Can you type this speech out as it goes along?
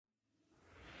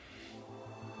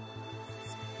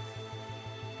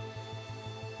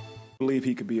believe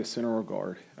he could be a center or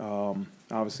guard.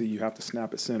 Obviously, you have to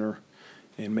snap at center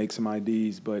and make some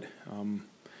IDs, but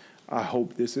I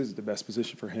hope this is the best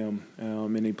position for him,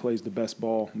 and he plays the best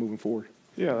ball moving forward.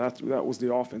 Yeah, that was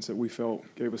the offense that we felt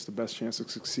gave us the best chance to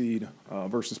succeed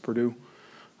versus Purdue.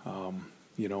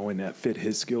 And that fit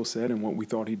his skill set and what we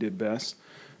thought he did best.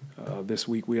 This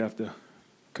week we have to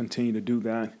continue to do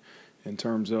that in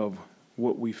terms of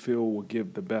what we feel will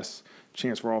give the best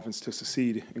chance for offense to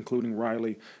succeed, including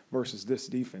Riley versus this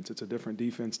defense. It's a different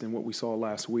defense than what we saw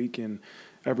last week, and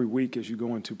every week as you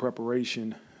go into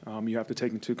preparation, you have to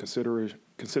take into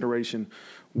consideration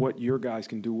what your guys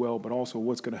can do well, but also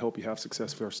what's going to help you have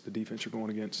success versus the defense you're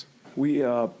going against.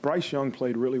 Bryce Young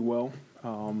played really well.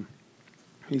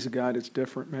 He's a guy that's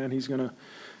different, man. He's going to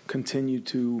continue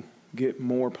to get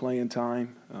more playing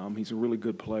time. He's a really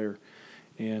good player,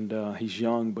 and he's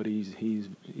young, but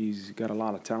he's got a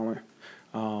lot of talent.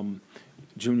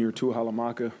 Junior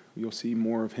Tuihalamaka, you'll see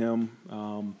more of him.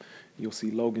 You'll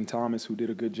see Logan Thomas, who did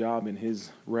a good job in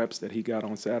his reps that he got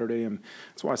on Saturday, and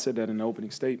that's why I said that in the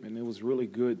opening statement. It was really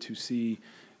good to see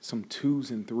some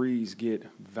 2s and 3s get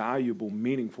valuable,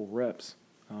 meaningful reps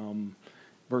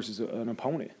versus an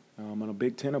opponent. On a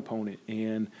Big Ten opponent,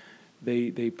 and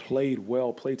they played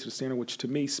well, played to the standard, which to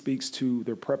me speaks to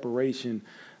their preparation.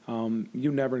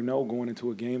 You never know going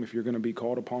into a game if you're going to be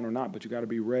called upon or not, but you got to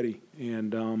be ready.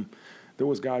 And there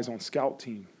was guys on scout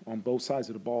team on both sides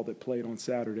of the ball that played on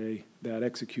Saturday that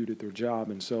executed their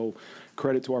job. And so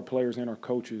credit to our players and our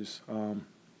coaches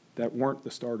that weren't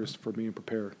the starters for being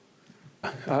prepared.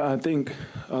 I think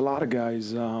a lot of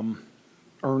guys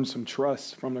earned some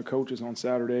trust from their coaches on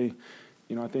Saturday.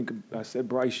 I think I said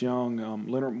Bryce Young,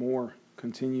 Leonard Moore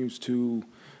continues to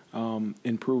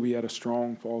improve. He had a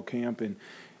strong fall camp, and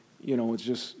it's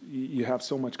just you have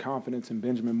so much confidence in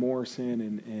Benjamin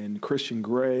Morrison and Christian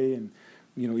Gray, and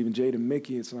even Jaden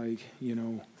Mickey. It's like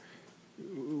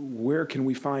where can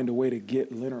we find a way to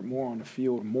get Leonard Moore on the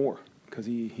field more? Because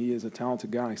he is a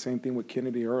talented guy. Same thing with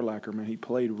Kennedy Urlacher, man. He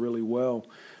played really well.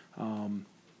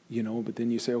 But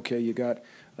then you say, okay, you got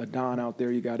a Don out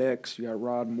there, you got X, you got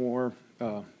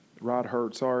Rod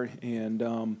Hurt, sorry, and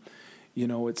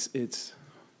it's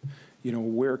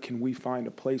where can we find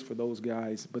a place for those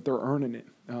guys? But they're earning it.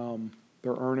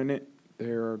 They're earning it.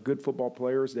 They're good football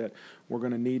players that we're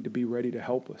going to need to be ready to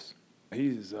help us.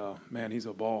 He's a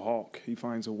ball hawk. He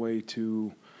finds a way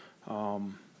to,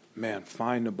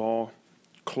 find the ball,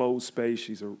 close space.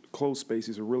 He's a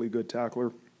really good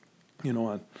tackler.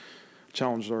 I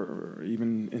challenged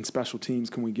even in special teams,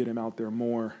 can we get him out there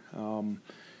more? I'm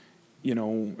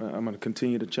going to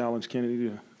continue to challenge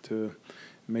Kennedy to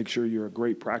make sure you're a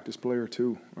great practice player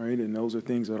too, right? And those are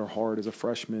things that are hard as a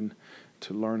freshman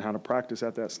to learn how to practice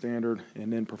at that standard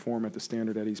and then perform at the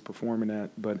standard that he's performing at.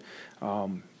 But,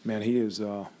 he is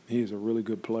a really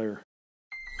good player.